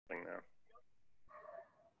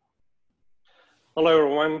Hello,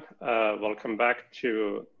 everyone. Welcome back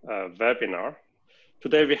to webinar.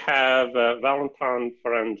 Today we have Valentin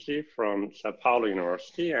Ferenczi from Sao Paulo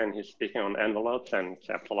University, and he's speaking on envelopes and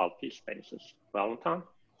capital LP spaces. Valentin?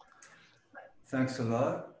 Thanks a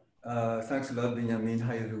lot. Thanks a lot, Benjamin.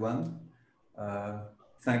 Hi, everyone.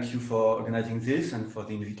 Thank you for organizing this and for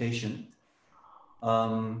the invitation. So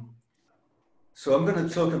I'm going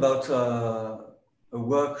to talk about a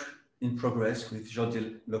work in progress with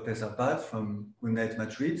Jordi Lopez-Abad from UNED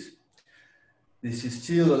Madrid. This is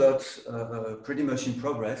still a lot, pretty much in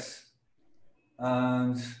progress.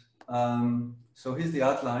 And so here's the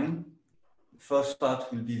outline. The first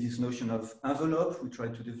part will be this notion of envelope we try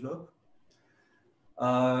to develop.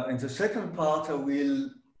 And the second part, I will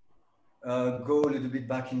go a little bit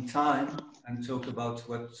back in time and talk about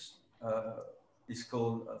what is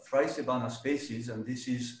called Fraïssé Banach spaces. And this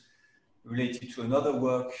is related to another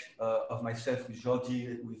work of myself with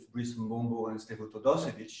Jordi, with Mbombo and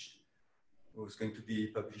Todorcevic, who is going to be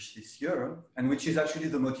published this year, and which is actually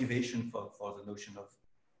the motivation for the notion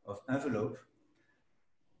of envelope.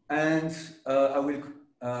 And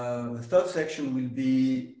the third section will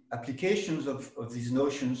be applications of these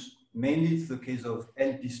notions, mainly the case of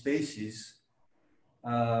LP spaces,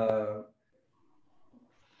 either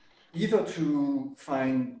to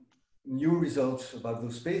find new results about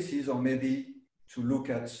those spaces, or maybe to look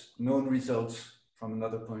at known results from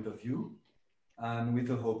another point of view, and with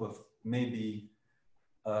the hope of maybe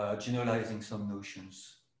generalizing some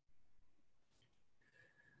notions.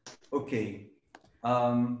 Okay.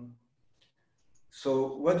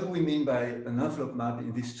 So what do we mean by an envelope map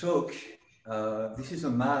in this talk? This is a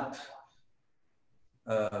map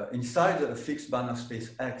inside a fixed Banach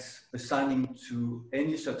space X, assigning to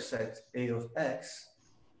any subset A of X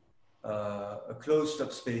a closed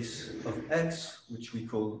subspace of X, which we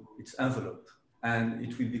call its envelope. And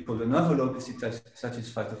it will be called an envelope if it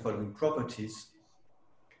satisfies the following properties.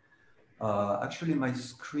 Actually, my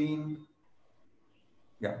screen,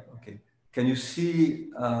 yeah, okay. Can you see?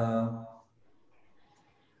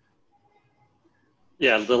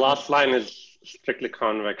 Yeah, the last line is strictly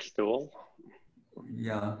convex dual.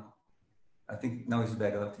 Yeah, I think now it's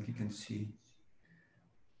better. I think you can see.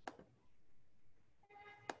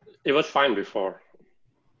 It was fine before.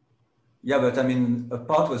 Yeah, but I mean, a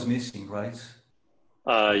part was missing, right?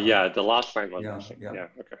 Yeah, the last line was missing. Yeah,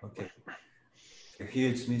 okay.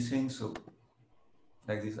 Here it's missing, so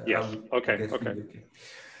like this. Yes, okay.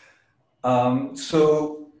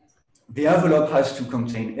 So the envelope has to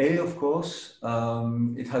contain A, of course.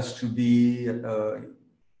 It has to be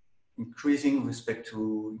increasing with respect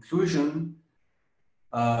to inclusion.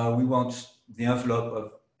 We want the envelope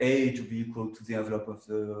of A to be equal to the envelope of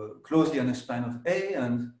the closed Lie span of A,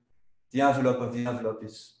 and the envelope of the envelope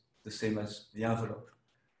is the same as the envelope.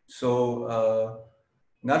 So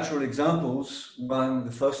natural examples,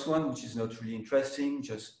 the first one, which is not really interesting,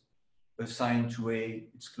 just assign to A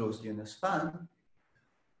its closed Lie span.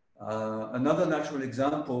 Another natural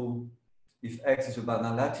example, if X is a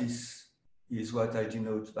Banach lattice, is what I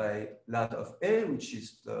denote by lat of A, which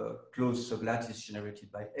is the closed sublattice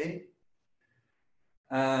generated by A.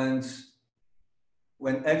 And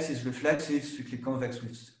when X is reflexive, strictly convex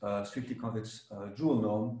with strictly convex dual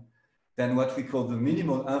norm, then what we call the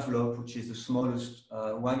minimal envelope, which is the smallest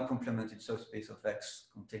one complemented subspace of X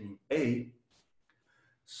containing A.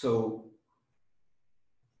 So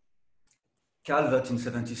Calvert in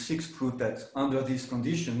 '76 proved that under these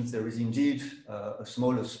conditions, there is indeed a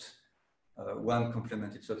smallest one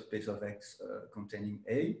complemented subspace of X containing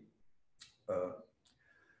A.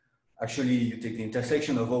 Actually, you take the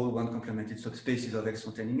intersection of all one complemented subspaces of X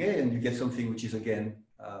containing A, and you get something which is again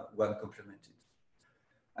one complemented.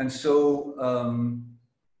 And so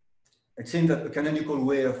it seems that the canonical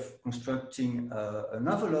way of constructing an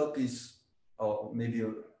envelope is, or maybe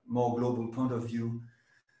a more global point of view,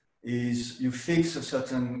 is you fix a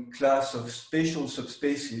certain class of spatial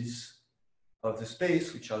subspaces of the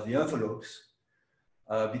space, which are the envelopes,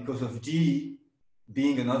 because of D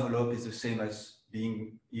being an envelope is the same as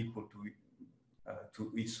being equal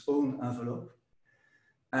to its own envelope.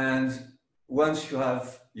 And once you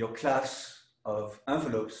have your class of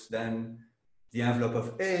envelopes, then the envelope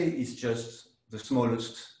of A is just the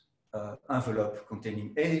smallest envelope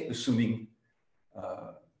containing A, assuming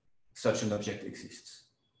such an object exists.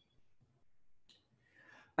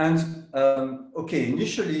 And okay,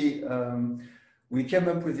 initially we came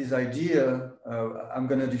up with this idea. I'm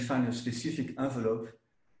going to define a specific envelope.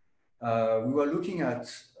 We were looking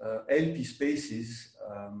at LP spaces,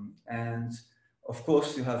 and of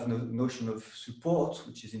course you have no notion of support,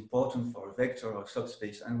 which is important for a vector or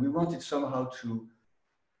subspace. And we wanted somehow to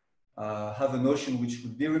have a notion which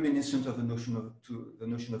would be reminiscent of the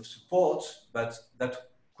notion of support, but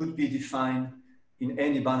that could be defined in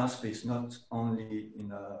any Banach space, not only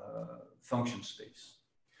in a function space.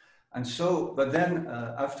 And so, but then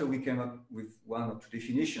after we came up with one or two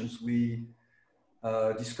definitions, we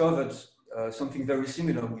discovered something very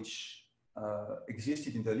similar, which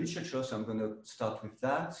existed in the literature. So I'm going to start with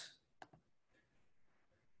that.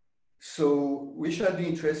 So we shall be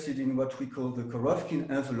interested in what we call the Korovkin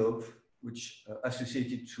envelope, which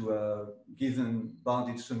associated to a given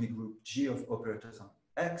bounded semigroup G of operators on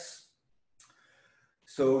X.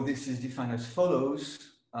 So this is defined as follows.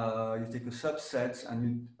 You take a subset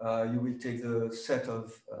and you will take the set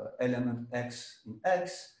of element X in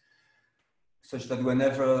X, such that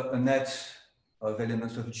whenever a net of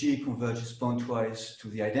elements of G converges pointwise to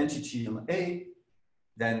the identity on A,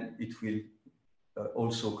 then it will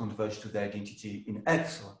also converge to the identity in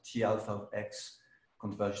X, or T alpha of X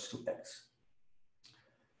converges to X.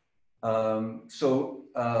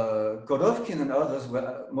 Korovkin and others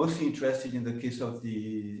were mostly interested in the case of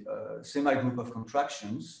the semi-group of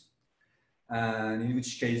contractions, and in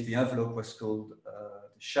which case the envelope was called the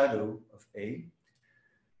shadow of A.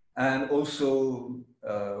 And also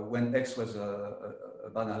when X was a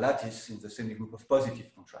Banach lattice in the semi-group of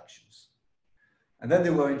positive contractions. And then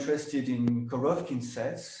they were interested in Korovkin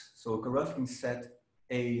sets. So a Korovkin set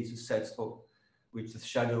A is a set for which the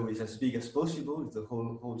shadow is as big as possible, it's the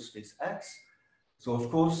whole space X. So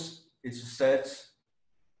of course, it's a set.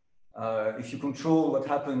 If you control what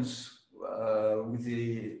happens with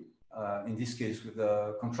the, in this case, with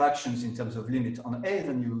the contractions in terms of limit on A,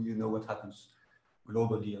 then you know what happens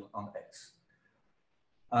globally on X.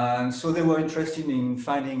 And so they were interested in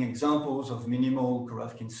finding examples of minimal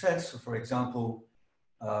Korovkin sets. So for example,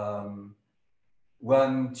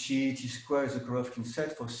 1 T squared is a Korovkin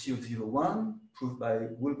set for C of 0,1, proved by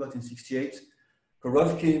Woolpott in '68.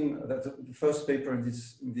 Korovkin, the first paper in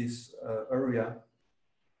this area,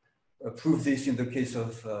 proved this in the case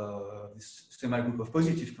of this semi-group of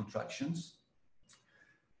positive contractions.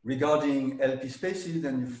 Regarding LP spaces,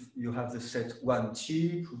 then you have the set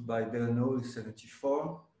 1T, proved by Bernoulli in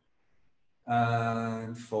 '74,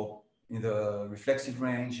 and for in the reflexive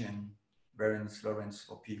range, and Berens-Lorentz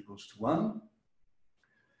for P equals to 1.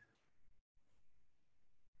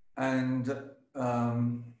 And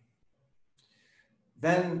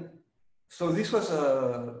then, so this was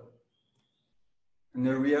an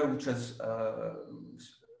area which was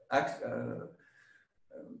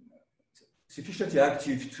sufficiently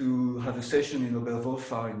active to have a session in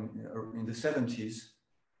Oberwolfach in the 70s.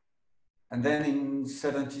 And then in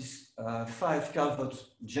 '75, Calvert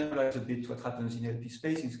generalized a bit what happens in LP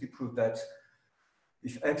spaces. He proved that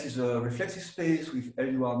if X is a reflexive space with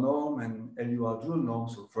LUR norm and LUR dual norm,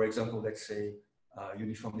 so for example, let's say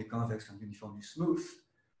uniformly convex and uniformly smooth,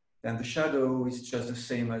 then the shadow is just the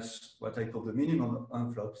same as what I call the minimum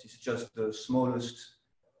envelopes. It's just the smallest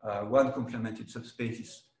one complemented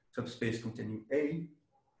subspace containing A.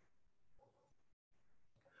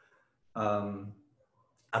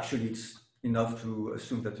 Actually, it's enough to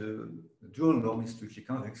assume that the dual norm is strictly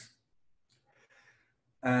convex.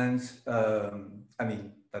 And I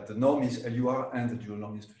mean, that the norm is LUR and the dual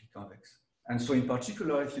norm is strictly convex. And so in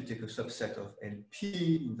particular, if you take a subset of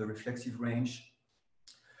LP in the reflexive range,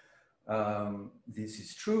 this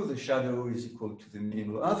is true, the shadow is equal to the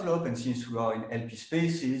minimal envelope. And since we are in LP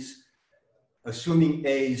spaces, assuming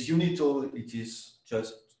A is unital, it is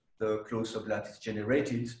just the closed sublattice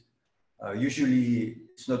generated. Usually,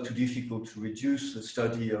 it's not too difficult to reduce the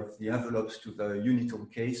study of the envelopes to the unital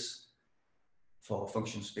case for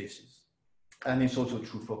function spaces. And it's also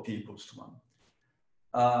true for P equals to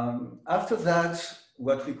 1. After that,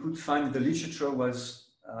 what we could find in the literature was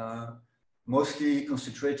mostly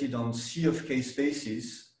concentrated on C of K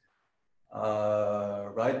spaces,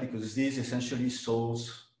 right? Because this essentially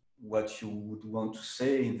solves what you would want to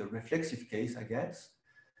say in the reflexive case, I guess.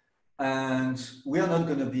 And we are not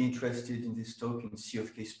going to be interested in this talk in C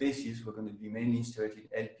of K spaces. We're going to be mainly interested in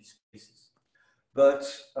LP spaces. But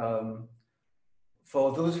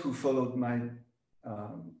for those who followed my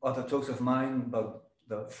other talks of mine about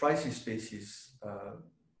the Fraïssé spaces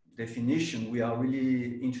definition, we are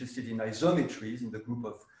really interested in isometries, in the group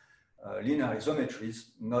of linear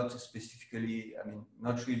isometries, not specifically, I mean,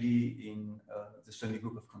 not really in the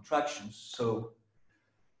semi-group of contractions. So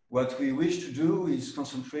what we wish to do is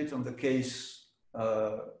concentrate on the case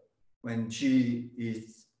when G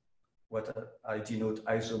is what I denote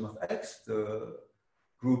isome of X, the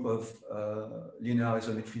group of linear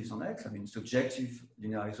isometries on X, I mean subjective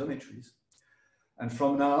linear isometries. And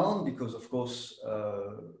from now on, because of course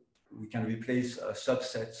we can replace a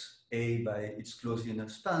subset A by its closely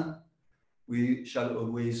enough span, we shall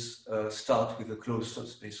always start with a closed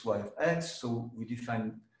subspace Y of X. So we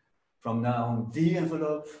define from now on the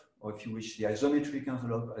envelope, or if you wish, the isometric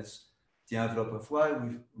envelope as the envelope of Y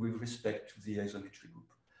with respect to the isometry group.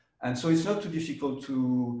 And so it's not too difficult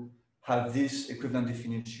to have this equivalent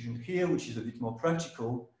definition here, which is a bit more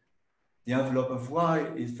practical. The envelope of Y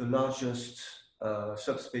is the largest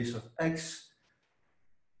subspace of X,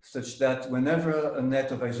 such that whenever a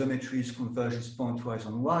net of isometries converges pointwise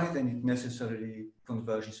on Y, then it necessarily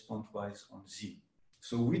converges pointwise on Z.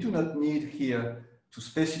 So we do not need here to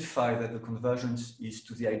specify that the convergence is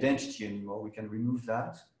to the identity anymore. We can remove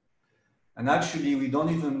that. And actually, we don't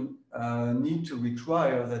even need to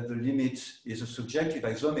require that the limit is a subjective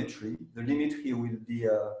isometry. The limit here will be,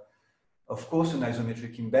 of course, an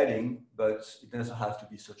isometric embedding, but it doesn't have to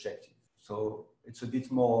be subjective. So it's a bit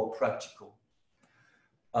more practical.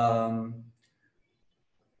 Let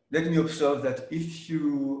me observe that if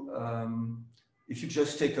you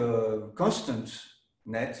just take a constant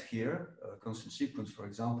net here, a constant sequence, for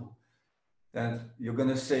example, then you're going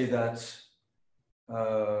to say that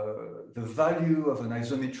the value of an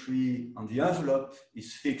isometry on the envelope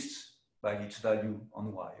is fixed by its value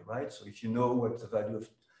on Y, right? So if you know what the value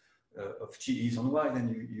of T is on Y,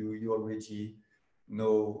 then you already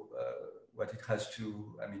know what it has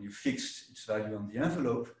to, I mean, you fixed its value on the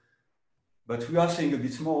envelope. But we are saying a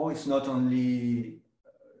bit more. It's not only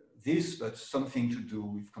this, but something to do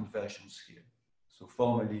with convergence here. So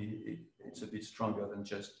formally, it's a bit stronger than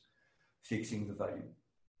just fixing the value.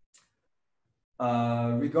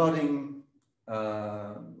 Regarding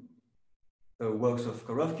the works of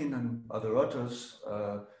Korovkin and other authors,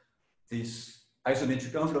 this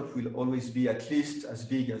isometric envelope will always be at least as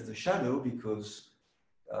big as the shadow, because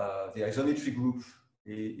the isometry group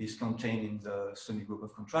is contained in the semigroup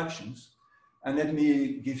of contractions. And let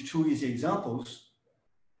me give two easy examples.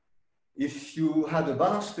 If you had a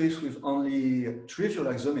Banach space with only trivial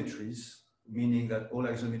isometries, meaning that all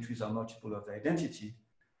isometries are multiple of the identity,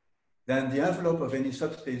 then the envelope of any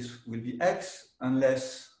subspace will be X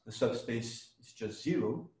unless the subspace is just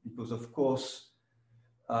 0, because of course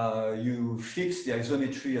you fix the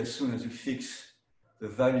isometry as soon as you fix the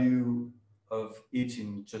value of it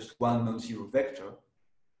in just one non-zero vector.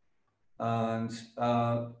 And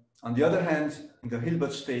on the other hand, in the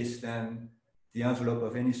Hilbert space, then the envelope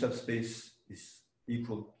of any subspace is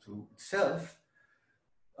equal to itself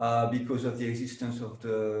because of the existence of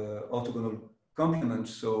the orthogonal complement.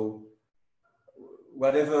 So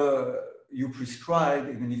whatever you prescribe,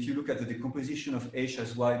 even if you look at the decomposition of H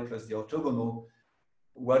as Y plus the orthogonal,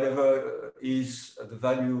 whatever is the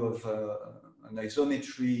value of an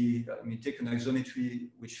isometry, I mean, take an isometry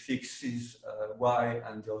which fixes Y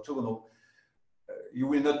and the orthogonal, you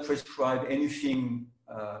will not prescribe anything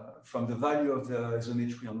from the value of the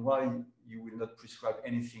isometry on Y. You will not prescribe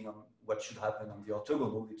anything on what should happen on the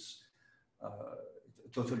orthogonal. It's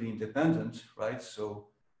totally independent, right? So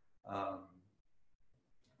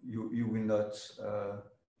you will not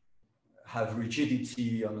have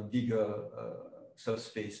rigidity on a bigger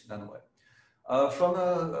subspace than Y. From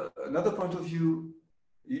another point of view,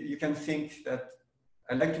 you can think that,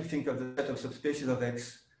 I like to think of the set of subspaces of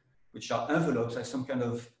X which are envelopes as some kind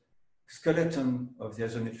of skeleton of the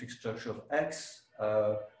isometric structure of X.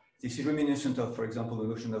 This is reminiscent of, for example, the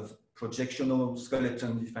notion of projectional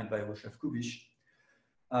skeleton defined by Roshev-Kubish.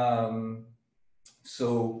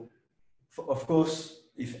 So, of course,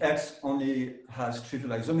 if X only has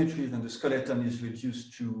trivial isometry, then the skeleton is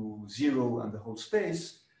reduced to 0 and the whole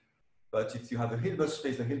space. But if you have a Hilbert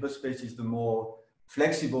space, the Hilbert space is the more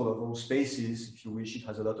flexible of all spaces. If you wish, it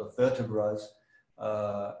has a lot of vertebrae.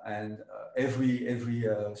 And every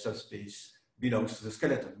subspace belongs to the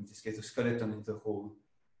skeleton. In this case, the skeleton is the whole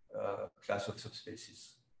class of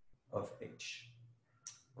subspaces of H.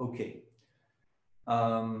 Okay.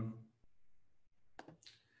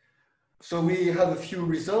 So we have a few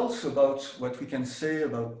results about what we can say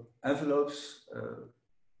about envelopes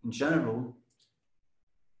in general.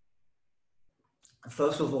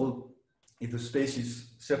 First of all, if the space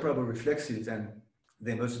is separable reflexive, then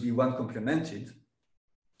they must be one complemented.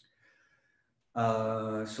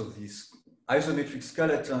 So this isometric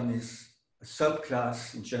skeleton is a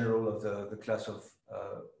subclass in general of the class of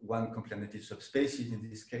one complemented subspaces in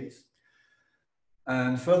this case.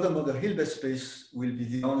 And furthermore, the Hilbert space will be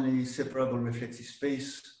the only separable reflexive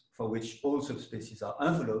space for which all subspaces are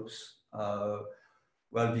envelopes.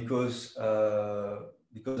 Well, because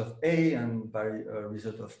of A and by a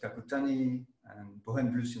result of Kakutani and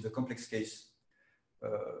Bohenblus in the complex case,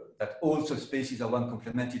 that all subspaces are one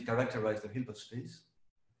complemented characterize the Hilbert space.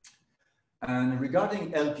 And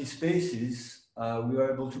regarding LP spaces, we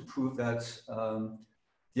were able to prove that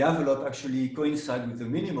the envelope actually coincides with the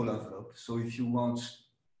minimal envelope. So if you want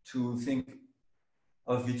to think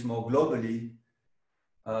of it more globally,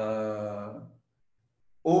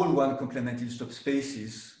 all one complemented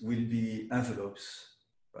subspaces will be envelopes,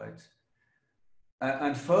 right?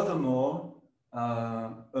 And furthermore,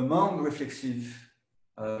 among reflexive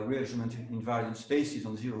rearrangement invariant spaces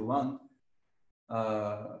on 0, 1,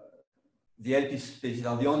 the LP spaces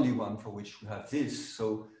are the only one for which we have this.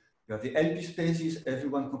 So you have the LP spaces, every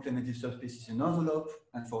one complemented subspace is an envelope,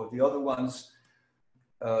 and for the other ones,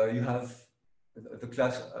 you have the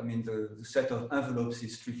class, I mean, the set of envelopes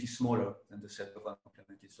is strictly smaller than the set of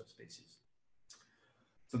uncomplemented subspaces.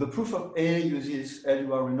 So the proof of A uses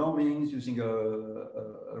LUR renormings using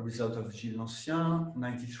a result of Gilles Lancien,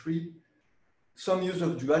 93. Some use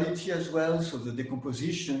of duality as well, so the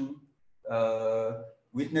decomposition,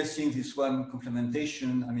 witnessing this one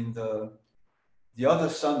complementation, I mean, the other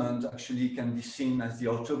summand actually can be seen as the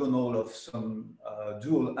orthogonal of some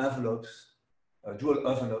dual envelopes. Dual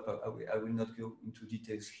envelope, I will not go into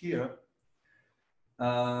details here.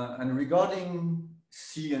 And regarding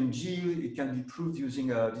C and G, it can be proved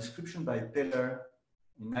using a description by Peller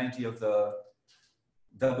in 90 of the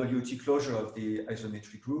WT closure of the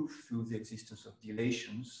isometry group through the existence of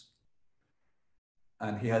dilations.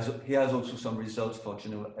 And he has also some results for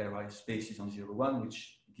general Ri spaces on 0, 1,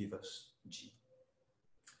 which give us G.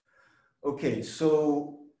 Okay,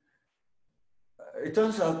 so it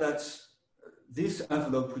turns out that this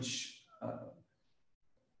envelope, which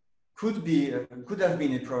could have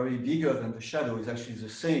been a priori bigger than the shadow, is actually the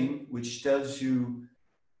same, which tells you,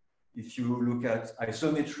 if you look at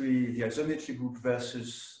isometry, the isometry group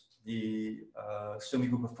versus the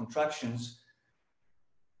semi-group of contractions,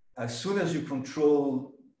 as soon as you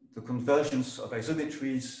control the convergence of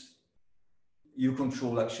isometries, you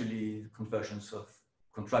control actually the convergence of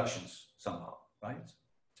contractions somehow, right?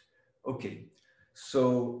 Okay,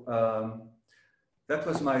 so that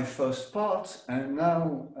was my first part, and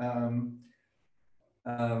now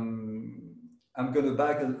I'm going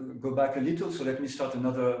to go back a little. So let me start in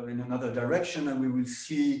another direction, and we will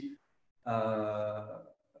see how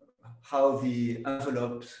the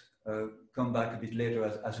envelopes come back a bit later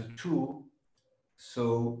as a tool.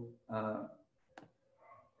 So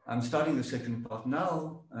I'm starting the second part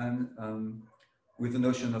now, and with the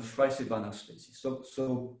notion of Fraïssé Banach spaces.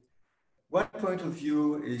 So one point of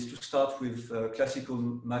view is to start with a classical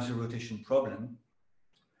Mazur rotation problem.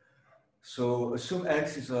 So assume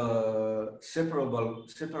X is a separable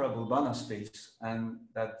Banach space, and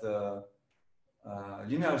that the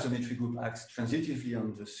linear isometry group acts transitively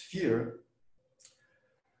on the sphere.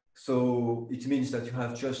 So it means that you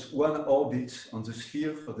have just one orbit on the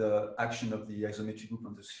sphere for the action of the isometry group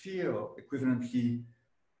on the sphere, or equivalently,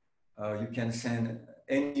 you can send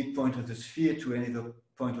any point of the sphere to any other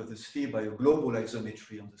point of the sphere by a global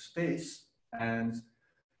isometry on the space. And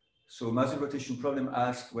so Mazur rotation problem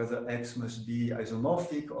asks whether X must be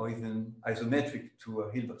isomorphic or even isometric to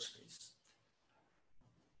a Hilbert space.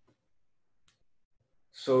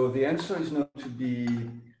 So the answer is known to be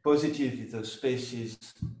positive if the space is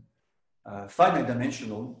finite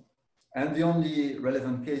dimensional. And the only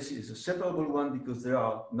relevant case is a separable one, because there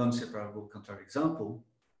are non-separable counterexamples.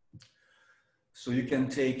 So you can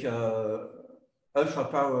take ultra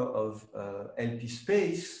power of LP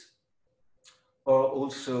space, or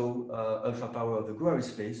also ultra power of the Gurarij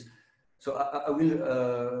space. So I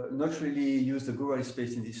will not really use the Gurarij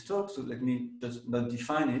space in this talk, so let me just not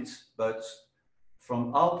define it, but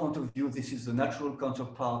from our point of view, this is the natural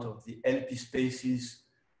counterpart of the LP spaces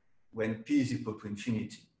when P is equal to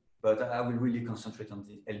infinity. But I will really concentrate on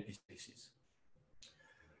the LP spaces.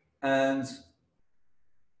 And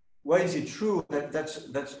why is it true?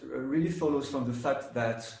 That really follows from the fact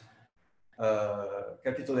that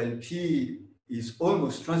capital LP is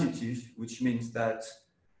almost transitive, which means that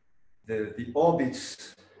the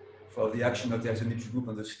orbits for the action of the isometry group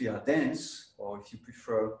on the sphere are dense, or if you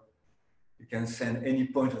prefer, you can send any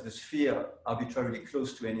point of the sphere arbitrarily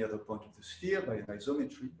close to any other point of the sphere by an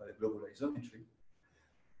isometry, by a global isometry.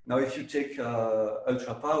 Now, if you take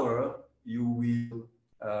ultra power, you will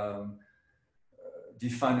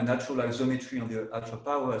define a natural isometry on the ultra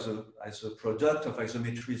power as a product of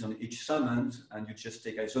isometries on each summand, and you just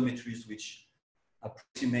take isometries which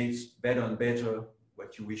approximates better and better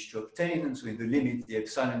what you wish to obtain, and so in the limit the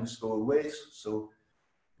epsilons go away. So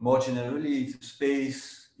more generally, if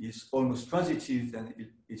space is almost transitive, then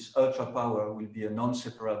its ultra power will be a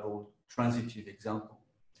non-separable transitive example.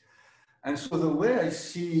 And so the way I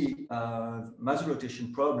see Mazur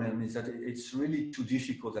rotation problem is that it's really too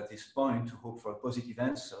difficult at this point to hope for a positive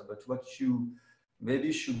answer. But what you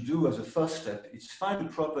maybe should do as a first step is find a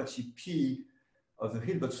property P of the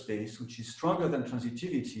Hilbert space, which is stronger than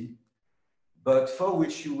transitivity, but for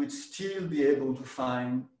which you would still be able to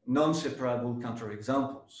find non-separable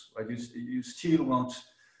counterexamples. Right? You still want,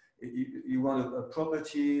 you want a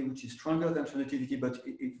property which is stronger than transitivity, but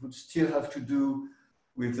it would still have to do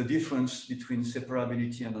with the difference between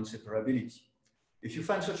separability and non-separability. If you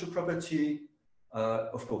find such a property,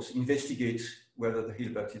 of course, investigate whether the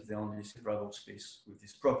Hilbert is the only separable space with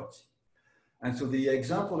this property. And so the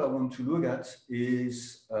example I want to look at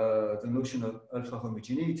is the notion of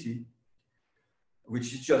ultrahomogeneity,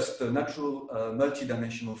 which is just a natural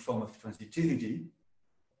multidimensional form of transitivity.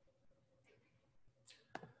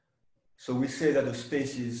 So we say that a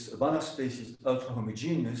Banach space is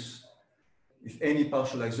ultrahomogeneous if any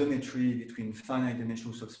partial isometry between finite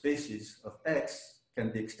dimensional subspaces of X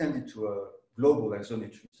can be extended to a global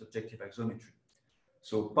isometry, subjective isometry.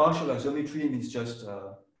 So partial isometry means just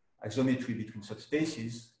isometry between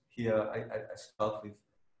subspaces. Here I start with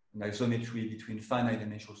an isometry between finite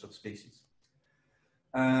dimensional subspaces.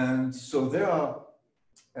 And so there are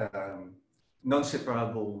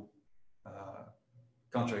non-separable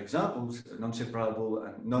counterexamples, non-separable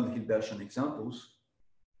and non-Hilbertian examples.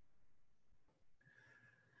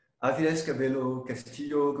 Aviles, Cabello,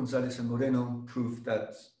 Castillo, Gonzalez, and Moreno proved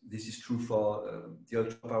that this is true for the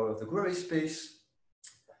ultrapower of the Gurarij space.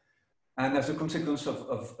 And as a consequence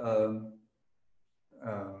of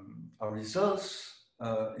our results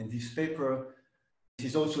in this paper, it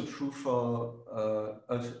is also true for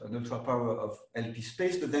an ultrapower of LP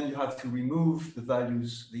space, but then you have to remove the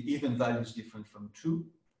values, the even values different from 2.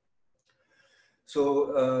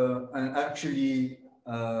 So, and actually,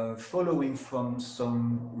 following from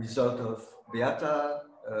some result of Beata,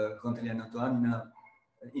 Granteliana Toanina,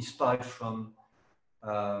 inspired from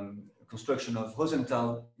construction of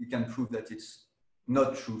Rosenthal, you can prove that it's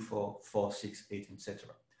not true for 4, 6, 8, etc.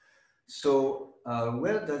 So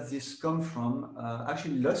where does this come from?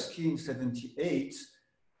 Actually, Lusky in 78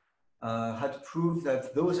 had proved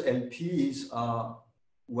that those LPs are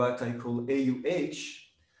what I call AUH,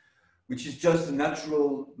 which is just a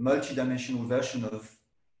natural multidimensional version of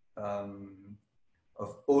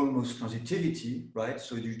almost transitivity, right?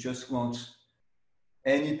 So you just want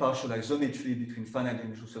any partial isometry between finite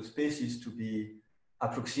dimensional subspaces to be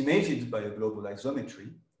approximated by a global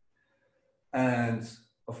isometry. And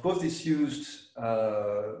of course, this used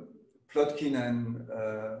Plotkin and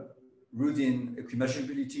Rudin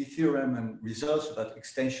equimeasurability theorem and results about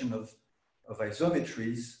extension of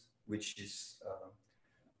isometries, which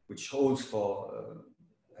holds for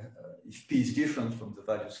if P is different from the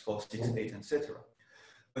values 4, 6, 8, etc.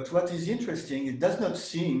 But what is interesting, it does not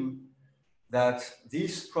seem that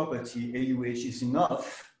this property, AUH, is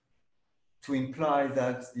enough to imply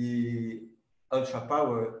that the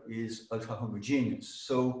ultrapower is ultrahomogeneous.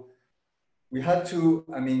 So we had to,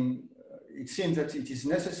 I mean, it seems that it is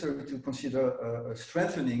necessary to consider a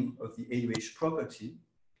strengthening of the AUH property,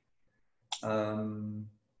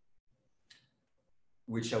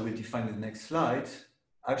 which I will define in the next slide.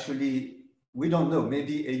 Actually, we don't know.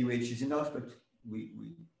 Maybe AUH is enough, but we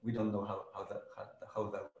don't know how that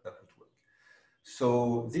would work.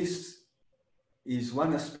 So this is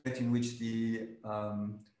one aspect in which the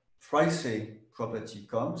Fraïssé property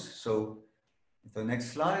comes. So the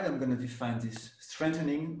next slide, I'm going to define this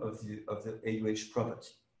strengthening of the AUH property.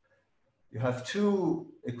 You have two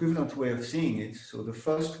equivalent ways of seeing it. So the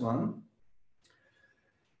first one,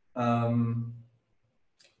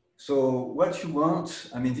 so what you want,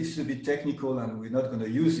 I mean, this is a bit technical and we're not going to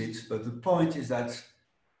use it, but the point is that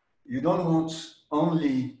you don't want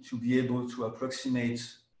only to be able to approximate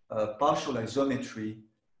a partial isometry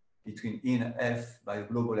between E and F by a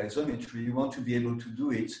global isometry. You want to be able to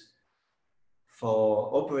do it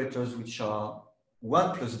for operators which are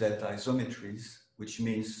 1 plus delta isometries, which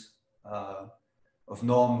means of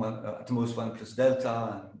norm at most 1 plus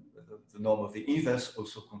delta, and the norm of the inverse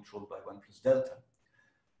also controlled by 1 plus delta.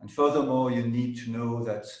 And furthermore, you need to know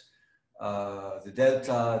that the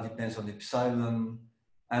delta depends on epsilon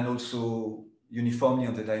and also uniformly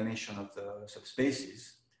on the dimension of the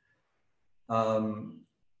subspaces.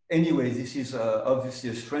 Anyway, this is obviously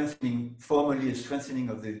a strengthening, formally a strengthening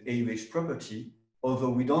of the AUH property, although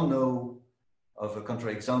we don't know of a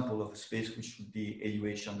counterexample of a space which would be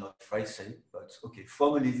AUH and not Fraïssé, but okay,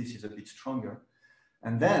 formally this is a bit stronger.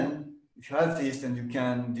 And then if you have this, then you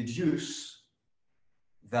can deduce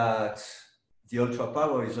that the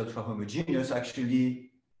ultrapower is ultrahomogeneous.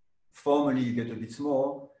 Actually, formally you get a bit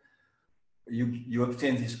more. you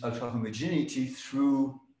obtain this ultrahomogeneity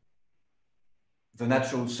through the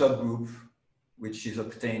natural subgroup, which is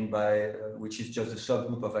obtained by, which is just a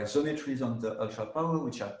subgroup of isometries on the ultra power,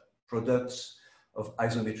 which are products of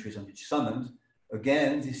isometries on each summand.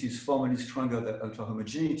 Again, this is formally stronger than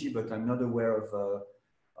ultrahomogeneity, but I'm not aware of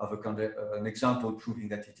an example proving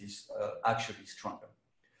that it is actually stronger.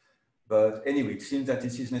 But anyway, it seems that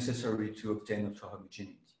this is necessary to obtain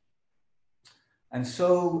ultrahomogeneity. And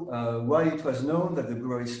so while it was known that the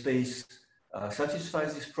Gurarij space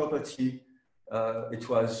satisfies this property, it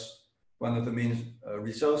was one of the main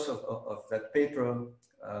results of that paper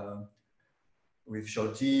with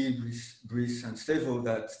Jordi, Brice, and Stevo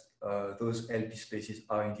that those LP spaces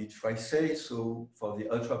are indeed Fraïssé. So for the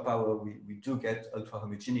ultra power, we do get ultra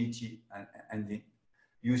homogeneity and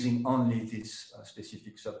using only this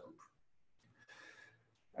specific subgroup.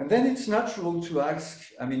 And then it's natural to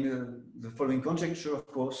ask, I mean, the following conjecture, of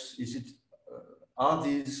course, is it, are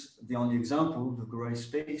these the only example, the Gurarij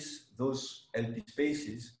space, those LP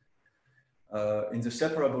spaces in the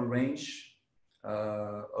separable range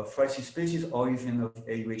of Fraïssé spaces or even of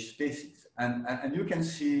AUH spaces? And you can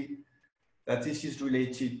see that this is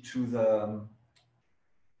related to the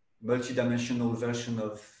multidimensional version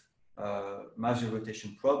of Mazur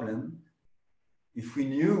rotation problem. If we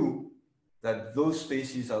knew that those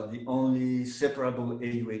spaces are the only separable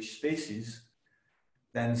AUH spaces,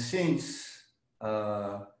 then since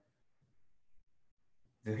the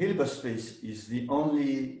Hilbert space is the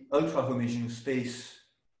only ultra-homogeneous space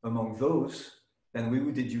among those, then we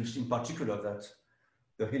would deduce in particular that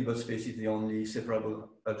the Hilbert space is the only separable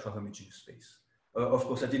ultra-homogeneous space. Of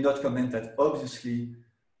course, I did not comment that obviously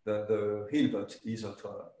the Hilbert is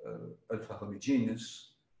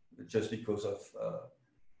ultra-homogeneous just because of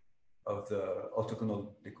the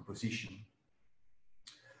orthogonal decomposition.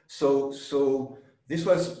 So this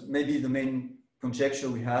was maybe the main conjecture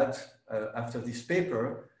we had after this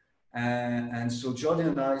paper. And so Jordan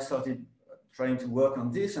and I started trying to work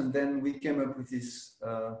on this, and then we came up with this,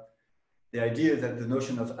 the idea that the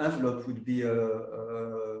notion of envelope would be a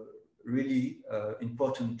really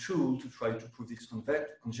important tool to try to prove this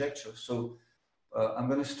conjecture. So I'm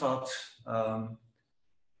going to start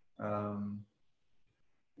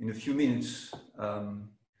in a few minutes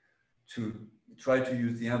to try to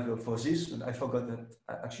use the envelope for this. And I forgot that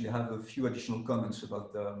I actually have a few additional comments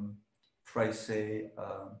about the Fraïssé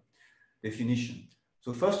definition.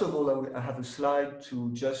 So first of all, I have a slide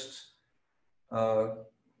to just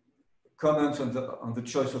comment on the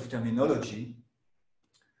choice of terminology.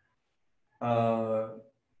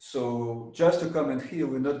 So just a comment here,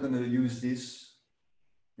 we're not going to use this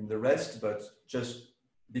in the rest, but just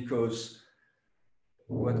because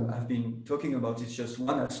what I've been talking about is just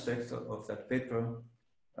one aspect of that paper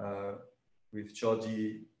with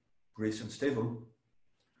Jordi, Brice, and Stevo.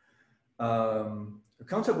 A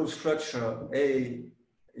countable structure A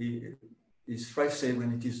is Fraïssé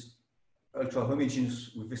when it is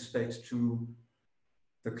ultra-homogeneous with respect to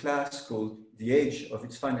the class called the age of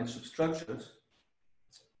its finite substructures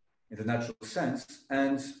in the natural sense.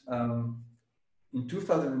 And in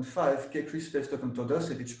 2005, Kekri, and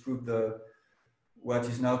Todorcevic proved what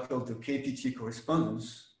is now called the KPT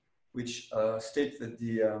correspondence, which states that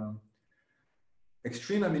the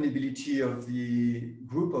extreme amenability of the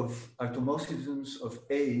group of automorphisms of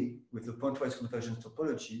A with the pointwise convergence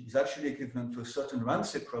topology is actually equivalent to a certain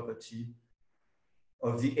Ramsey property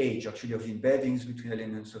of the age, actually of the embeddings between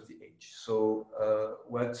elements of the age. So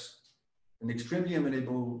what an extremely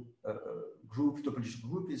amenable group,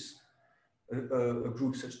 topological group, is a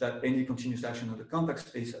group such that any continuous action on the compact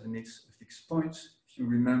space admits a fixed point. If you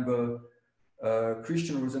remember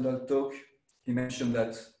Christian Rosendal's talk, he mentioned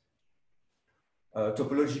that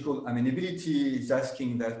topological amenability is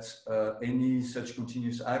asking that any such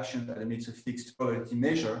continuous action that emits a fixed probability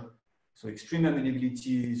measure. So extreme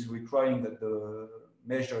amenability is requiring that the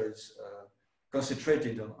measure is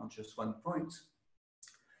concentrated on just one point.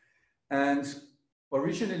 And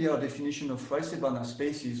originally, our definition of Fraïssé-Banach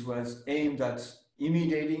spaces was aimed at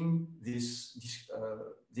imitating this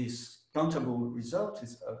countable result,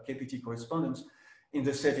 this KPT correspondence, in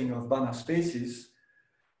the setting of Banach spaces.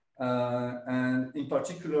 And in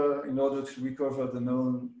particular, in order to recover the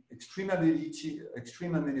known extreme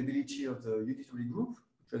amenability of the unitary group,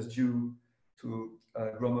 which was due to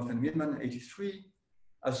Gromov and Millman in '83,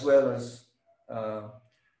 as well as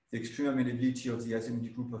the extreme amenability of the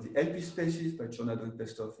azimuth group of the LP spaces by Jonado and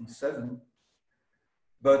Pestov in '7.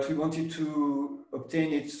 But we wanted to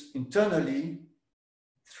obtain it internally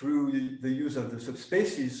through the use of the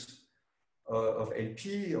subspaces of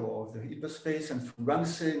LP or of the Hilbert space and through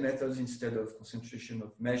Ramsey methods instead of concentration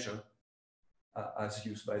of measure as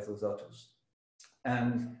used by those authors.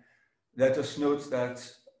 And let us note that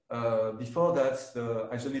before that, the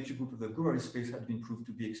isometric group of the Gurarij space had been proved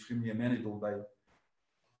to be extremely amenable by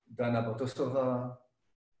Dana Bartosova,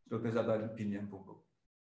 Lopez-Abad, and Mbombo.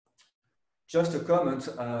 Just a comment,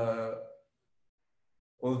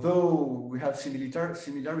 although we have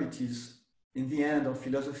similarities, in the end, our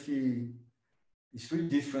philosophy is really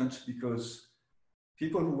different because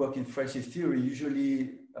people who work in Fraïssé theory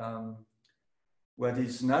usually what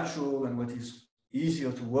is natural and what is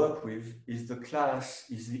easier to work with is the class,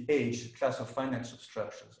 is the age, the class of finite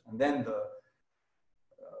substructures. And then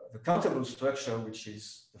the countable structure, which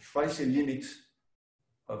is the Fraïssé limit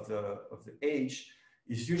of the age,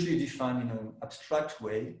 is usually defined in an abstract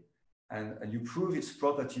way, and you prove its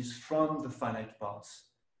properties from the finite parts.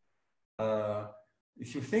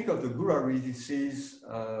 If you think of the Gurarij, this is,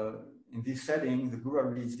 in this setting, the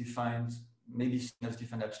Gurarij is defined, maybe seen as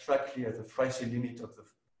defined abstractly as the Fraïssé limit of the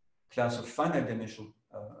class of finite dimensional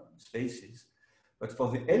spaces. But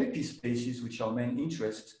for the LP spaces, which are our main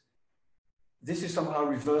interest, this is somehow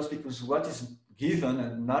reversed because what is given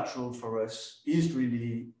and natural for us is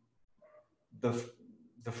really the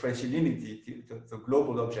Fraïssé limit, the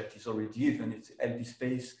global object is already given, it's LP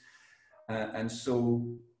space. And so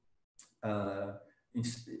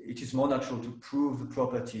it is more natural to prove the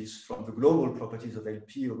properties from the global properties of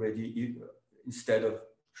LP already instead of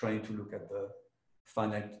trying to look at the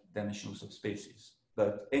finite dimensional subspaces.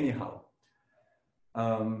 But anyhow,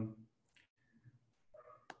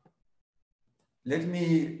 let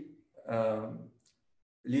me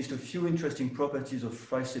list a few interesting properties of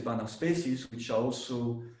Fraïssé Banach spaces, which are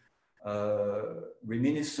also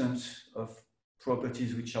reminiscent of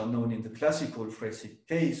properties which are known in the classical Fraïssé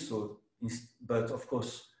case. So, but of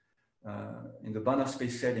course, in the Banach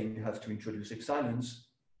space setting, you have to introduce epsilons.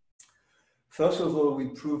 First of all, we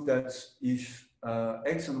prove that if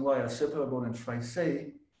X and Y are separable and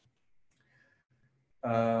Fraïssé,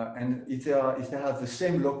 and if they have the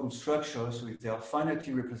same local structure, so if they are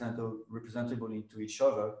finitely representable into each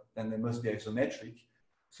other, then they must be isometric.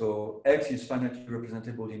 So X is finitely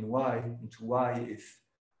representable in Y into Y if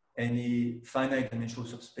any finite dimensional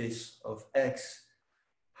subspace of X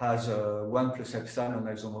has a 1 plus epsilon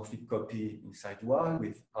isomorphic copy inside Y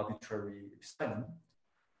with arbitrary epsilon.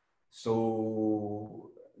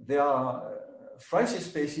 So there are Fraïssé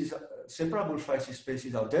spaces, separable Fraïssé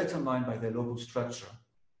spaces are determined by their local structure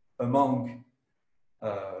among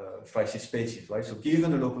Fraïssé spaces, right? So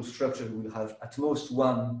given a local structure, we will have at most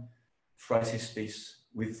one Fraïssé space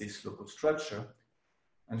with this local structure.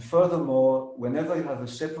 And furthermore, whenever you have a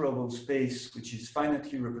separable space which is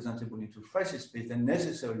finitely representable into Fraïssé space, then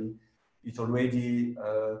necessarily it already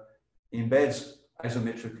embeds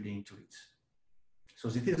isometrically into it. So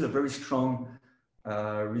this is a very strong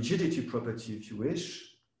rigidity property, if you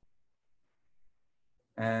wish.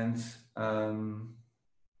 And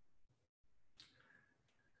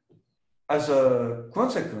as a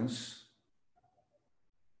consequence,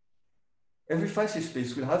 every Fraïssé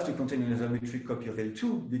space will have to contain an isometric copy of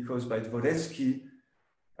L2 because by Dvoretzky,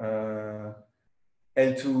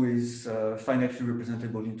 L2 is finitely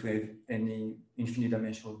representable into any infinite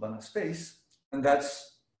dimensional Banach space. And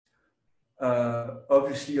that's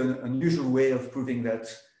obviously an unusual way of proving that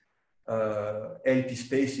LP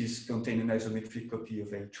spaces contain an isometric copy of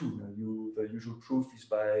L2. The usual proof is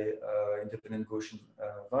by independent Gaussian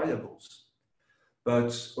variables.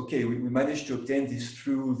 But okay, we managed to obtain this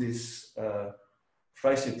through this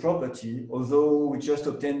Fraïssé property, although we just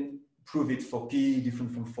prove it for P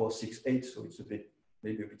different from 4, 6, 8, so it's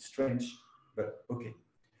maybe a bit strange, but okay.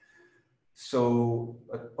 So,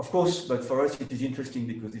 of course, but for us it is interesting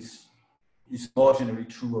because this is more generally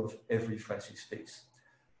true of every Fraïssé space.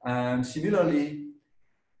 And similarly,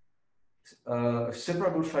 a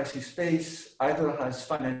separable Fraïssé space either has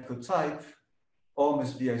finite cotype or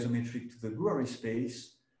must be isometric to the Gurarij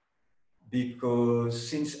space, because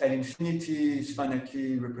since L infinity is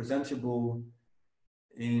finitely representable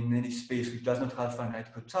in any space which does not have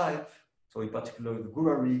finite cotype, so in particular the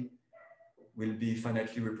Gurarij will be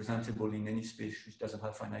finitely representable in any space which doesn't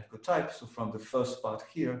have finite cotype. So from the first part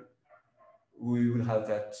here, we will have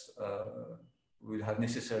that, we will have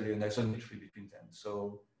necessarily an isometry between them.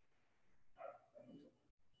 So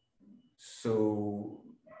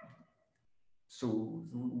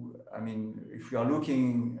I mean, if we are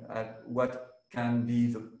looking at what can be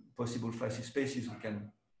the possible Fraïssé spaces, we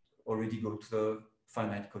can already go to the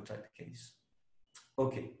finite cotype case.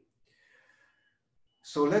 Okay.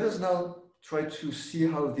 So let us now try to see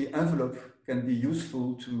how the envelope can be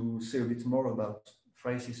useful to say a bit more about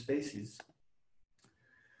Fraïssé spaces.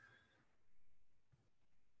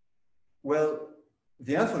 Well,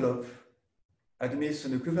 the envelope admits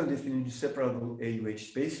an equivalent definition of separable AUH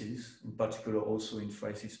spaces, in particular also in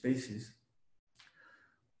Fraïssé spaces.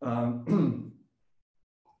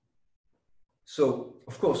 So,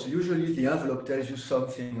 of course, usually the envelope tells you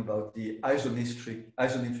something about the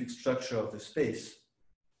isometric structure of the space,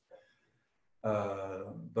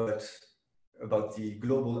 but about the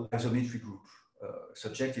global isometry group,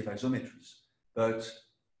 subjective isometries. But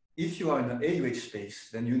if you are in an AUH space,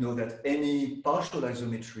 then you know that any partial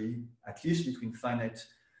isometry, at least between finite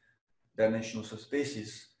dimensional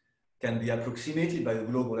subspaces, can be approximated by a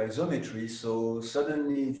global isometry. So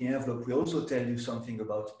suddenly the envelope will also tell you something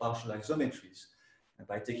about partial isometries. And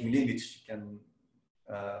by taking limits, you can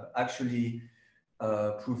actually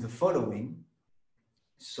prove the following.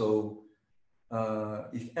 So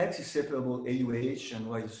if X is separable AUH and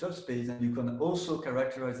Y is a subspace, then you can also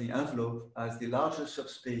characterize the envelope as the larger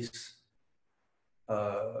subspace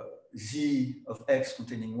Z of X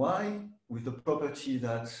containing Y, with the property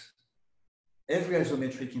that every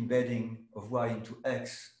isometric embedding of Y into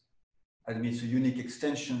X admits a unique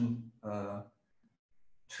extension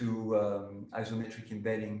to isometric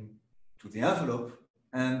embedding to the envelope,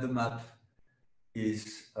 and the map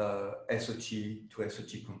is SOT to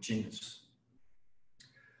SOT continuous.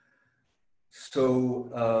 So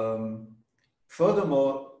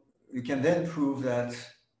furthermore, you can then prove that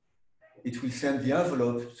it will send the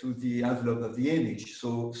envelope to the envelope of the image.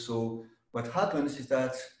 So what happens is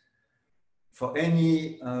that for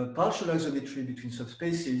any partial isometry between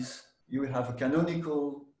subspaces, you will have a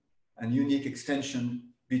canonical and unique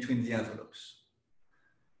extension between the envelopes,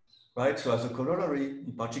 right? So as a corollary,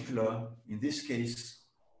 in particular, in this case,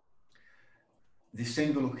 the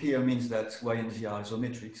symbol here means that Y and Z are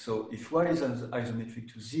isometric. So if Y is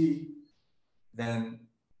isometric to Z, then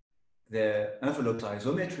the envelopes are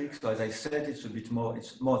isometric. So as I said, it's a bit more,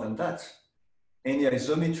 it's more than that. Any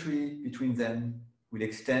isometry between them will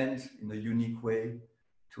extend in a unique way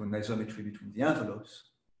to an isometry between the envelopes.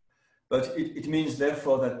 But it means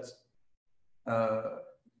therefore that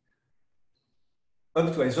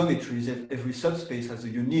up to isometries, every subspace has a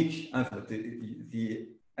unique envelope. The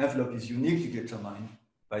envelope is uniquely determined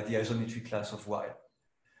by the isometry class of Y.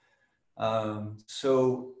 As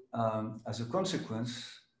a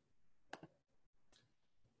consequence,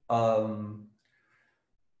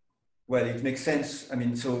 well, it makes sense. I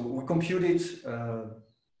mean, so we computed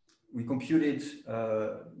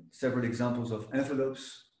several examples of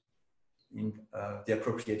envelopes in the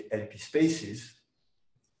appropriate LP spaces.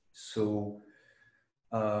 So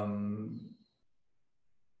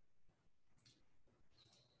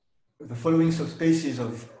the following subspaces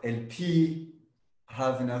of LP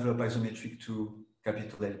have an envelope isometric to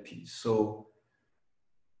capital LP. So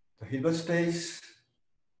the Hilbert space,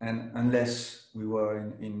 and unless we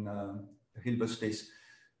were in the Hilbert space,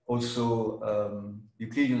 also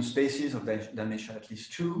Euclidean spaces of dimension at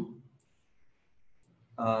least 2.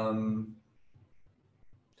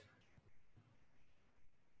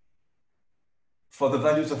 For the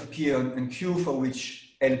values of P and Q for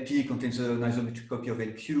which LP contains an isometric copy of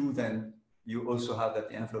LQ, then you also have that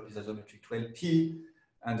the envelope is isometric to LP,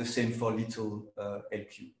 and the same for little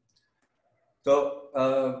LQ.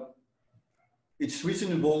 So it's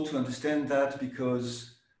reasonable to understand that,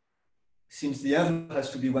 because since the envelope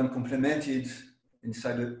has to be one complemented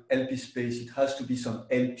inside the LP space, it has to be some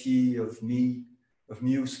LP of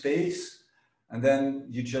mu space, and then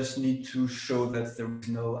you just need to show that there is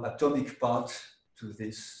no atomic part to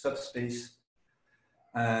this subspace,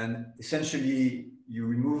 and essentially you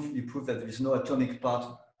prove that there is no atomic part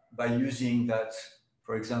by using that,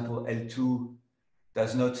 for example, L2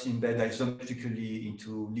 does not embed isometrically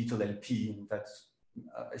into little LP, and that's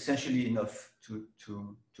essentially enough to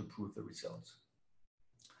prove the result.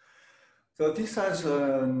 So this has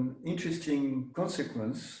an interesting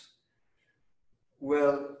consequence.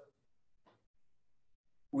 Well,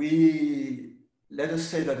 let us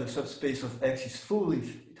say that the subspace of X is full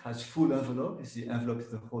if it has full envelope, if the envelope is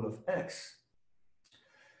the whole of X.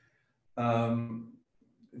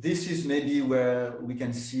 This is maybe where we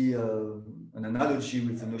can see an analogy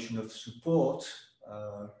with the notion of support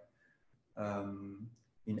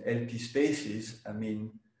in LP spaces. I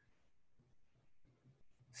mean,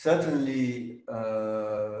 certainly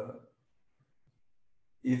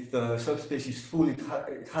if the subspace is full, it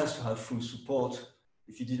has to have full support.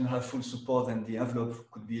 If it didn't have full support, then the envelope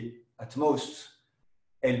could be at most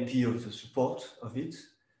LP of the support of it.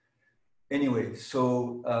 Anyway,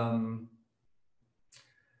 so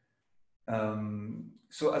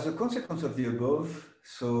so as a consequence of the above,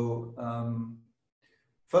 so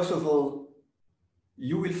first of all,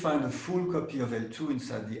 you will find a full copy of L2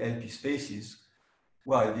 inside the LP spaces.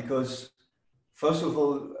 Why? Because first of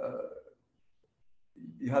all,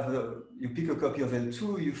 you pick a copy of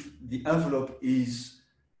L2, the envelope is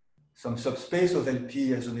some subspace of LP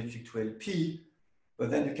isometric to LP, but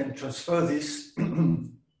then you can transfer this.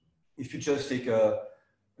 If you just take an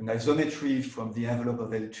isometry from the envelope of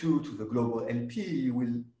L2 to the global LP, you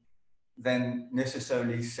will then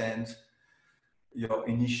necessarily send your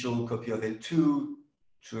initial copy of L2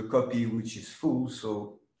 to a copy which is full.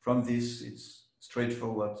 So from this, it's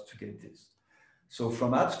straightforward to get this. So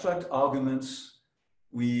from abstract arguments,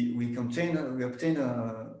 we obtain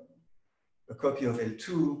a copy of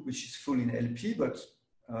L2, which is full in LP, but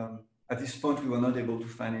at this point, we were not able to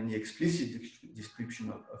find any explicit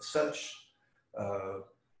description of such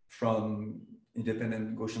from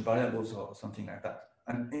independent Gaussian variables or something like that.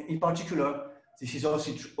 And in particular, this is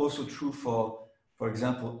also true for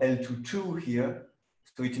example, L22 here.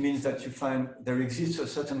 So it means that you find there exists a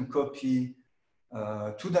certain copy,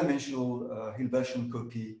 two-dimensional Hilbertian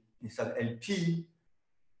copy inside LP,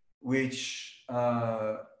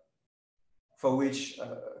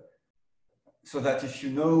 so that if you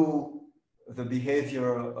know the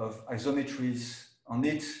behavior of isometries on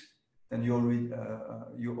it, then you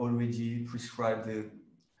already prescribe the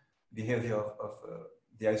behavior of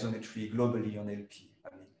the isometry globally on LP.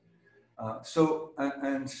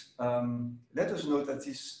 Let us note that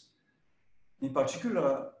this, in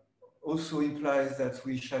particular, also implies that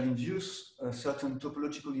we shall induce a certain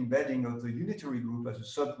topological embedding of the unitary group as a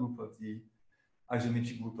subgroup of the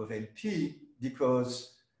isometric group of LP,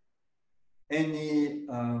 because any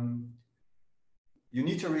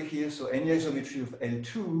unitary here, so any isometry of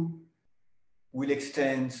L2 will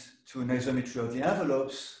extend to an isometry of the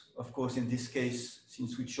envelopes. Of course, in this case,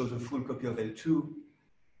 since we chose a full copy of L2,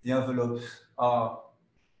 the envelopes are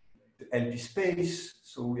the LP space,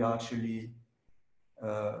 so we are actually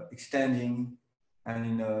extending and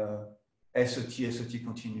in a SOT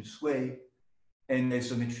continuous way, and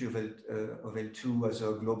isometry of L2 as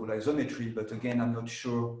a global isometry. But again, I'm not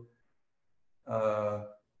sure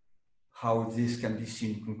how this can be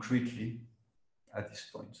seen concretely at this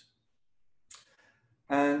point.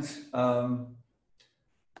 And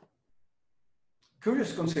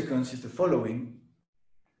curious consequence is the following.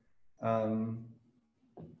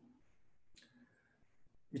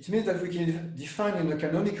 It means that we can define in a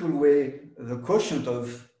canonical way the quotient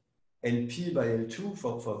of LP by L2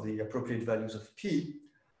 for the appropriate values of P.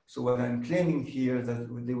 So what I'm claiming here that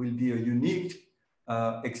there will be a unique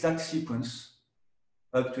exact sequence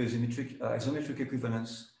up to isometric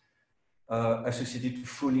equivalence associated to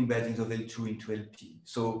full embeddings of L2 into LP.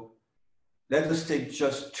 So let us take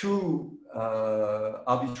just two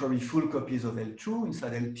arbitrary full copies of L2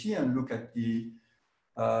 inside LP and look at the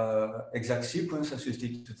exact sequence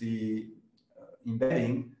associated to the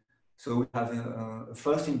embedding. So we have a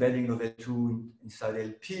first embedding of L2 inside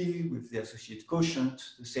LP with the associated quotient,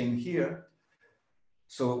 the same here.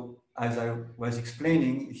 So as I was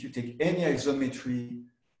explaining, if you take any isometry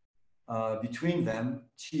between them,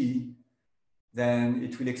 T, then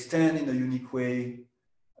it will extend in a unique way,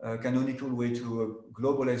 canonical way, to a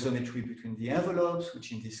global isometry between the envelopes,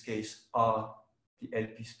 which in this case are the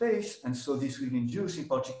LP space. And so this will induce in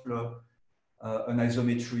particular an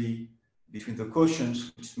isometry between the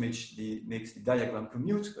quotients, which makes the diagram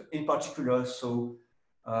commute. But in particular, so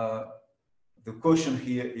the quotient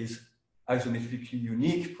here is isometrically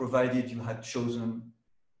unique, provided you had chosen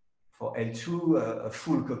for L2 a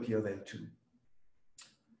full copy of L2.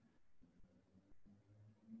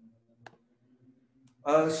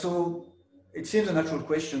 So it seems a natural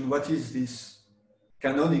question, what is this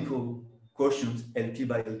canonical quotient LP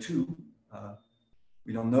by L2?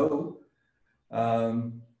 We don't know.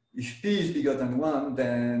 If P is bigger than 1,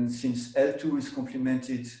 then since L2 is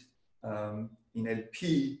complemented in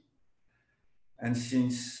LP, and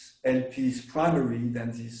since LP is primary,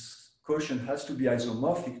 then this quotient has to be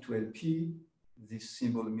isomorphic to LP. This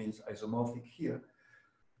symbol means isomorphic here.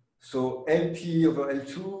 So LP over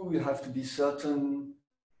L2 will have to be certain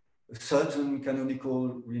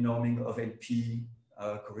canonical renorming of LP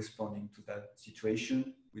corresponding to that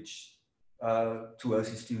situation, which to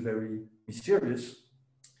us is still very mysterious.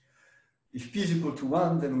 If P is equal to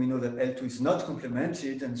 1, then we know that L2 is not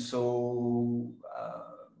complemented, and so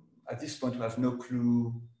at this point we have no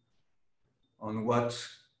clue on what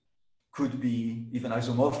could be even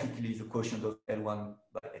isomorphically the quotient of L1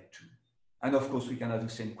 by L2. And of course, we can ask the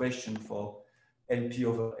same question for LP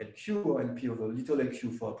over LQ or LP over little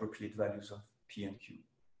LQ for appropriate values of P and Q.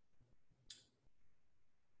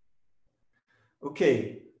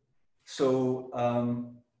 Okay, so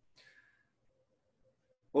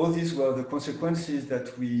all these were the consequences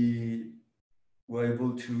that we were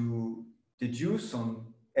able to deduce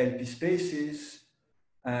on LP spaces.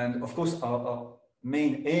 And of course, our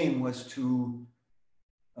main aim was to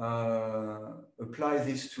apply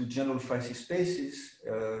this to general Fraïssé spaces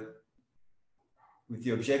with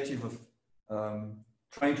the objective of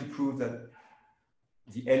trying to prove that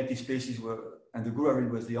the LP spaces were, and the Gurarij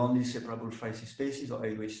was the only separable Fraïssé spaces or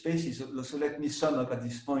LUH spaces. So let me sum up at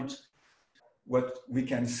this point what we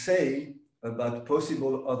can say about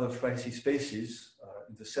possible other Fraïssé spaces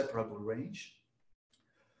in the separable range.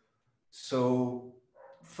 So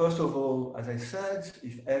first of all, as I said,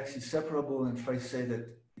 if X is separable, and Fraïssé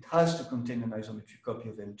that it has to contain an isometric copy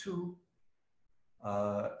of L2,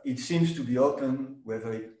 it seems to be open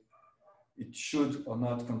whether it should or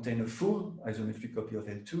not contain a full isometric copy of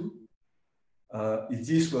L2. If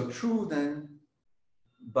this were true, then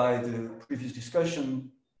by the previous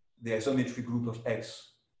discussion, the isometry group of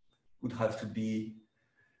X would have to be,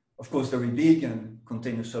 of course, very big and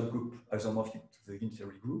contain a subgroup isomorphic to the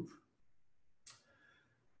unitary group.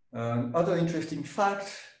 Other interesting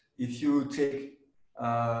fact, if you take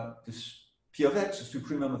this P of X, the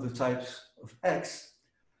supremum of the types of X,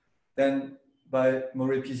 then by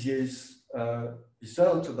Moret-Pizier's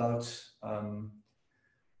result about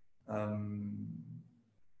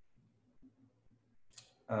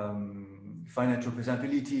finite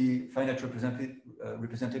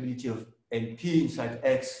representability of LP inside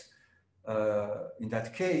X in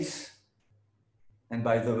that case, and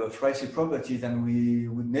by the Fraïssé property, then we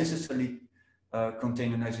would necessarily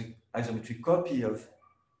contain an isometric copy of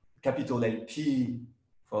capital LP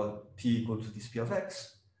for P equal to this P of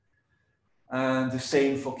X. And the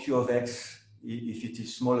same for Q of X if it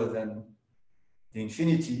is smaller than the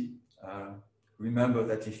infinity. Remember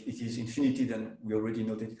that if it is infinity, then we already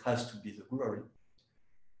know that it has to be the Gurarij.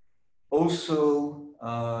 Also,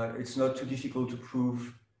 it's not too difficult to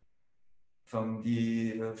prove from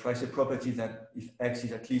the Fraïssé property that if X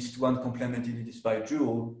is at least one complemented in this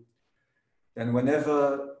bidual, then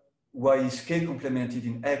whenever Y is K complemented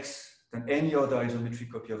in X, then any other isometric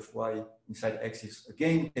copy of Y inside X is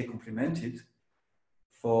again K complemented.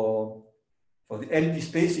 For the LP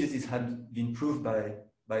spaces, it had been proved by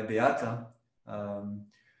Beata,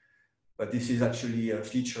 but this is actually a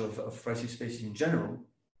feature of Fraïssé spaces in general.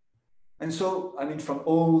 And so, I mean, from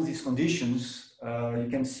all these conditions, you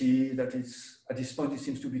can see that it's, at this point, it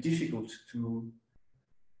seems to be difficult to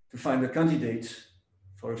find a candidate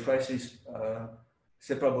for a Fraïssé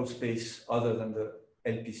separable space other than the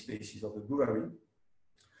LP spaces of the Gurarij.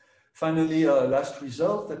 Finally, last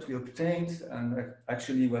result that we obtained, and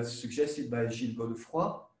actually was suggested by Gilles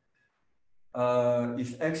Godefroy,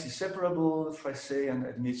 if X is separable, Fraïssé, and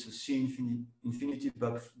admits a C infinity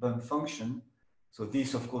bump function, so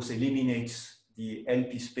this, of course, eliminates the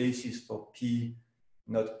LP spaces for P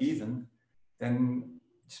not even, then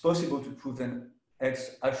it's possible to prove that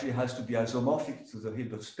X actually has to be isomorphic to the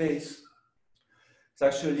Hilbert space. It's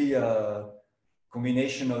actually a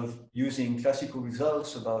combination of using classical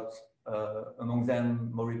results about, among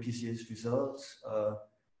them, Moret-Pizier's results,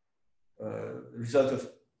 result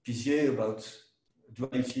of Pizier about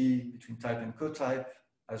duality between type and cotype,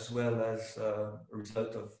 as well as a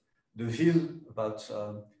result of Deville about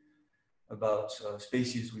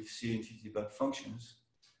spaces with C infinity bump functions.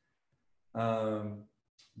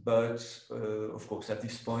 But of course, at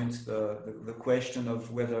this point, the question of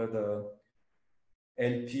whether the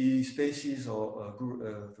LP spaces or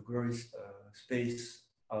the Gurarij space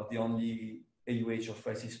are the only AUH or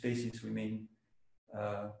Fraïssé spaces remain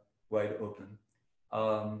wide open.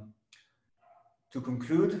 To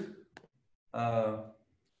conclude,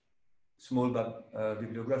 small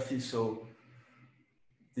bibliography. So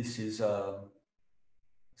this is a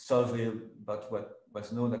survey about what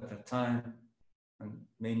was known at that time, and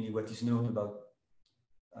mainly what is known about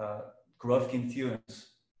Korovkin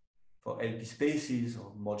theorems for LP spaces,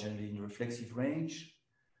 or more generally in reflexive range.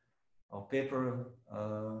 Our paper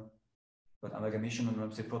about amalgamation and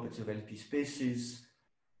Ramsey property of LP spaces.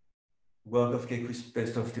 Work of K.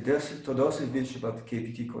 Christoph Todorcevic about the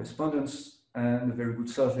KPT correspondence, and a very good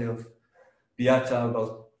survey of Beata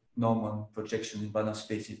about norm one projection in Banach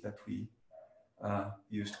spaces that we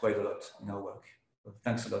used quite a lot in our work. So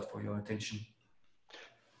thanks a lot for your attention.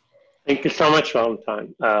 Thank you so much,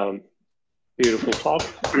 Valentin. Beautiful talk.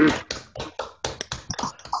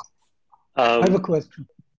 I have a question.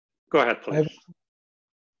 Go ahead, please.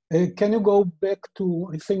 Can you go back to,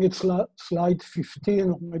 I think it's slide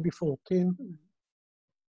 15 or maybe 14?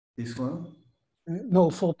 This one? No,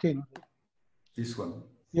 14. This one.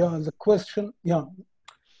 Yeah, the question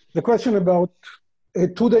about a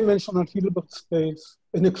two-dimensional Hilbert space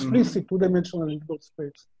an explicit two-dimensional inverse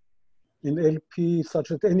space in LP, such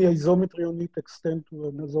that any isometry on it extend to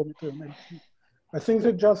an isometry on LP. I think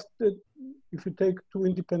that just if you take two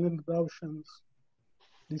independent Gaussians,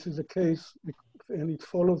 this is the case, and it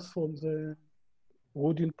follows from the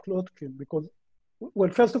Rudin-Plotkin, because, well,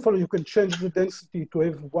 first of all, you can change the density to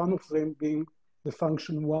have one of them being the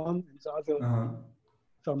function one, and the other,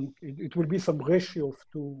 it will be some ratio of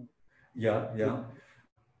two. Yeah, yeah.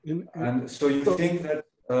 And so you think that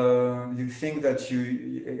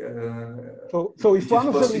so if one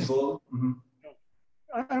of them is, mm-hmm.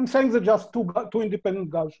 I'm saying that just two independent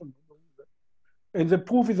Gaussians, and the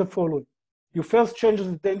proof is the following: you first change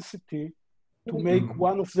the density to make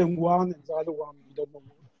one of them one and the other one we don't know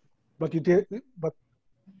what, but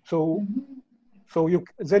so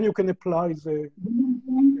then you can apply the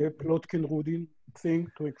Plotkin-Rudin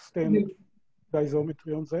thing to extend the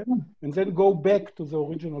isometry on that, and then go back to the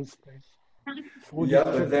original space. Yeah,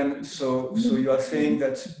 but then so you are saying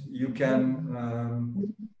that you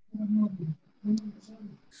can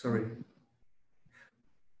sorry.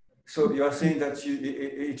 So you are saying that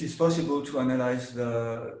it is possible to analyze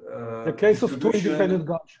the case of two independent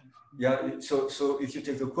Gaussians. Yeah. So if you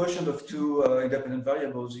take the quotient of two independent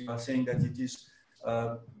variables, you are saying that it is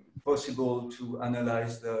possible to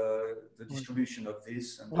analyze the distribution of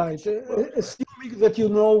this. And right. Assuming that you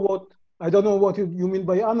know what, I don't know what you mean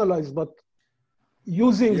by analyze, but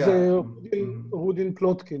using the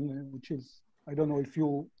Rudin-Plotkin, which is, I don't know if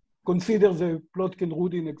you consider the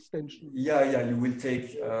Plotkin-Rudin extension. Yeah, yeah, you will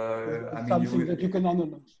take, something that you can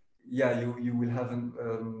analyze. Yeah, you will have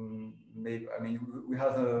maybe, I mean, we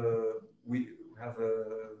have a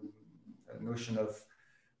notion of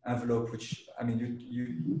envelope, which, I mean,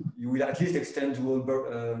 you will at least extend to all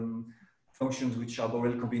functions which are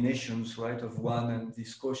Borel combinations, right, of one and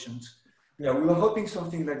this quotient. Yeah, we were hoping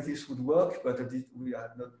something like this would work, but we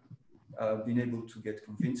have not been able to get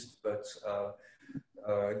convinced. But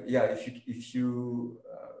yeah, if you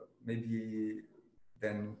maybe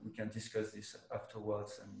then we can discuss this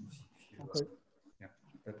afterwards, and if you, okay. Yeah,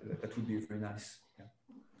 that would be very nice. Yeah.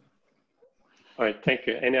 All right, thank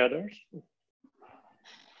you. Any others?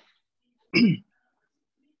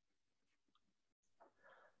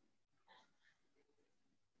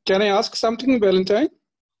 Can I ask something, Valentin?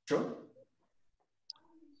 Sure.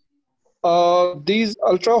 These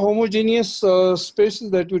ultra-homogeneous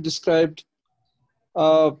spaces that you described,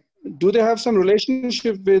 do they have some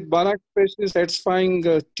relationship with Banach spaces satisfying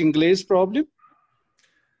Tinglay's problem?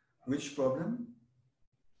 Which problem?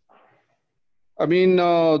 I mean,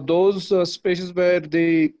 those spaces where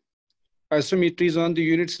the isometries on the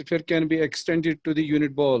unit sphere can be extended to the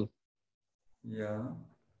unit ball. Yeah.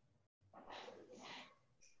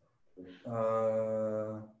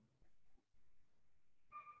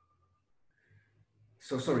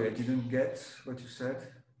 So sorry, I didn't get what you said.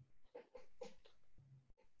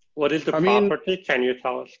 What is the property? Can you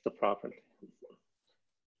tell us the property?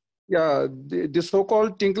 Yeah, the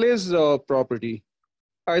so-called Tinglay's property.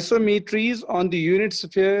 Isometries on the unit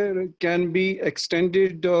sphere can be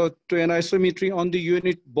extended to an isometry on the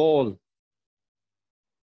unit ball.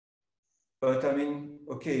 But I mean,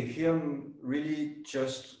 okay, here I'm really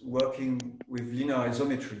just working with linear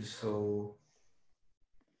isometries, so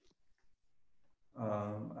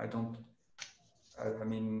I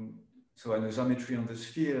mean, so an isometry on the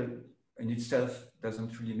sphere in itself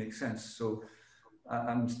doesn't really make sense. So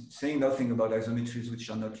I'm saying nothing about isometries which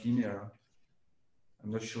are not linear.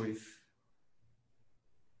 I'm not sure if.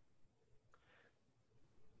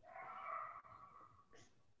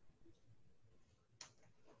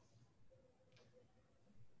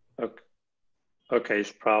 Okay, okay,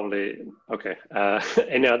 it's probably, okay.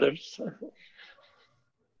 Any others?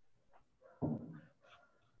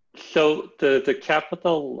 So the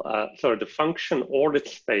capital, sorry, the function ordered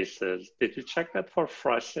spaces, did you check that for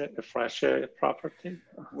Fraïssé property?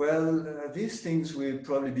 Well, these things will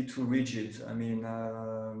probably be too rigid. I mean,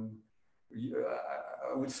 I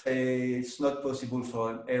would say it's not possible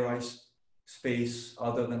for an Ari space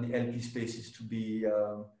other than the LP spaces to be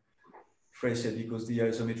Fraïssé, because the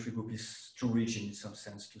isometry group is too rigid in some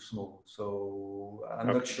sense, too small. So I'm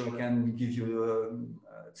not sure I can give you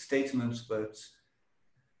statements, but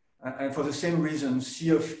and for the same reason, C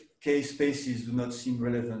of K spaces do not seem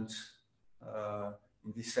relevant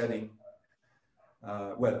in this setting.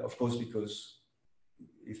 Well, of course, because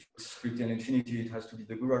if it's strictly an infinity, it has to be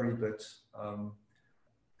the Gurarij, but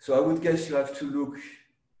so I would guess you have to look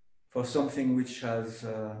for something which has,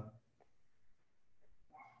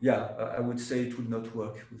 yeah, I would say it would not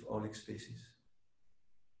work with all X spaces.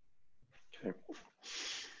 Okay.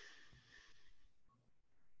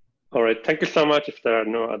 All right, thank you so much if there are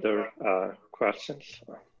no other questions.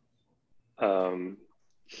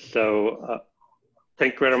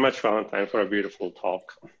 Thank you very much, Valentin, for a beautiful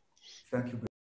talk. Thank you.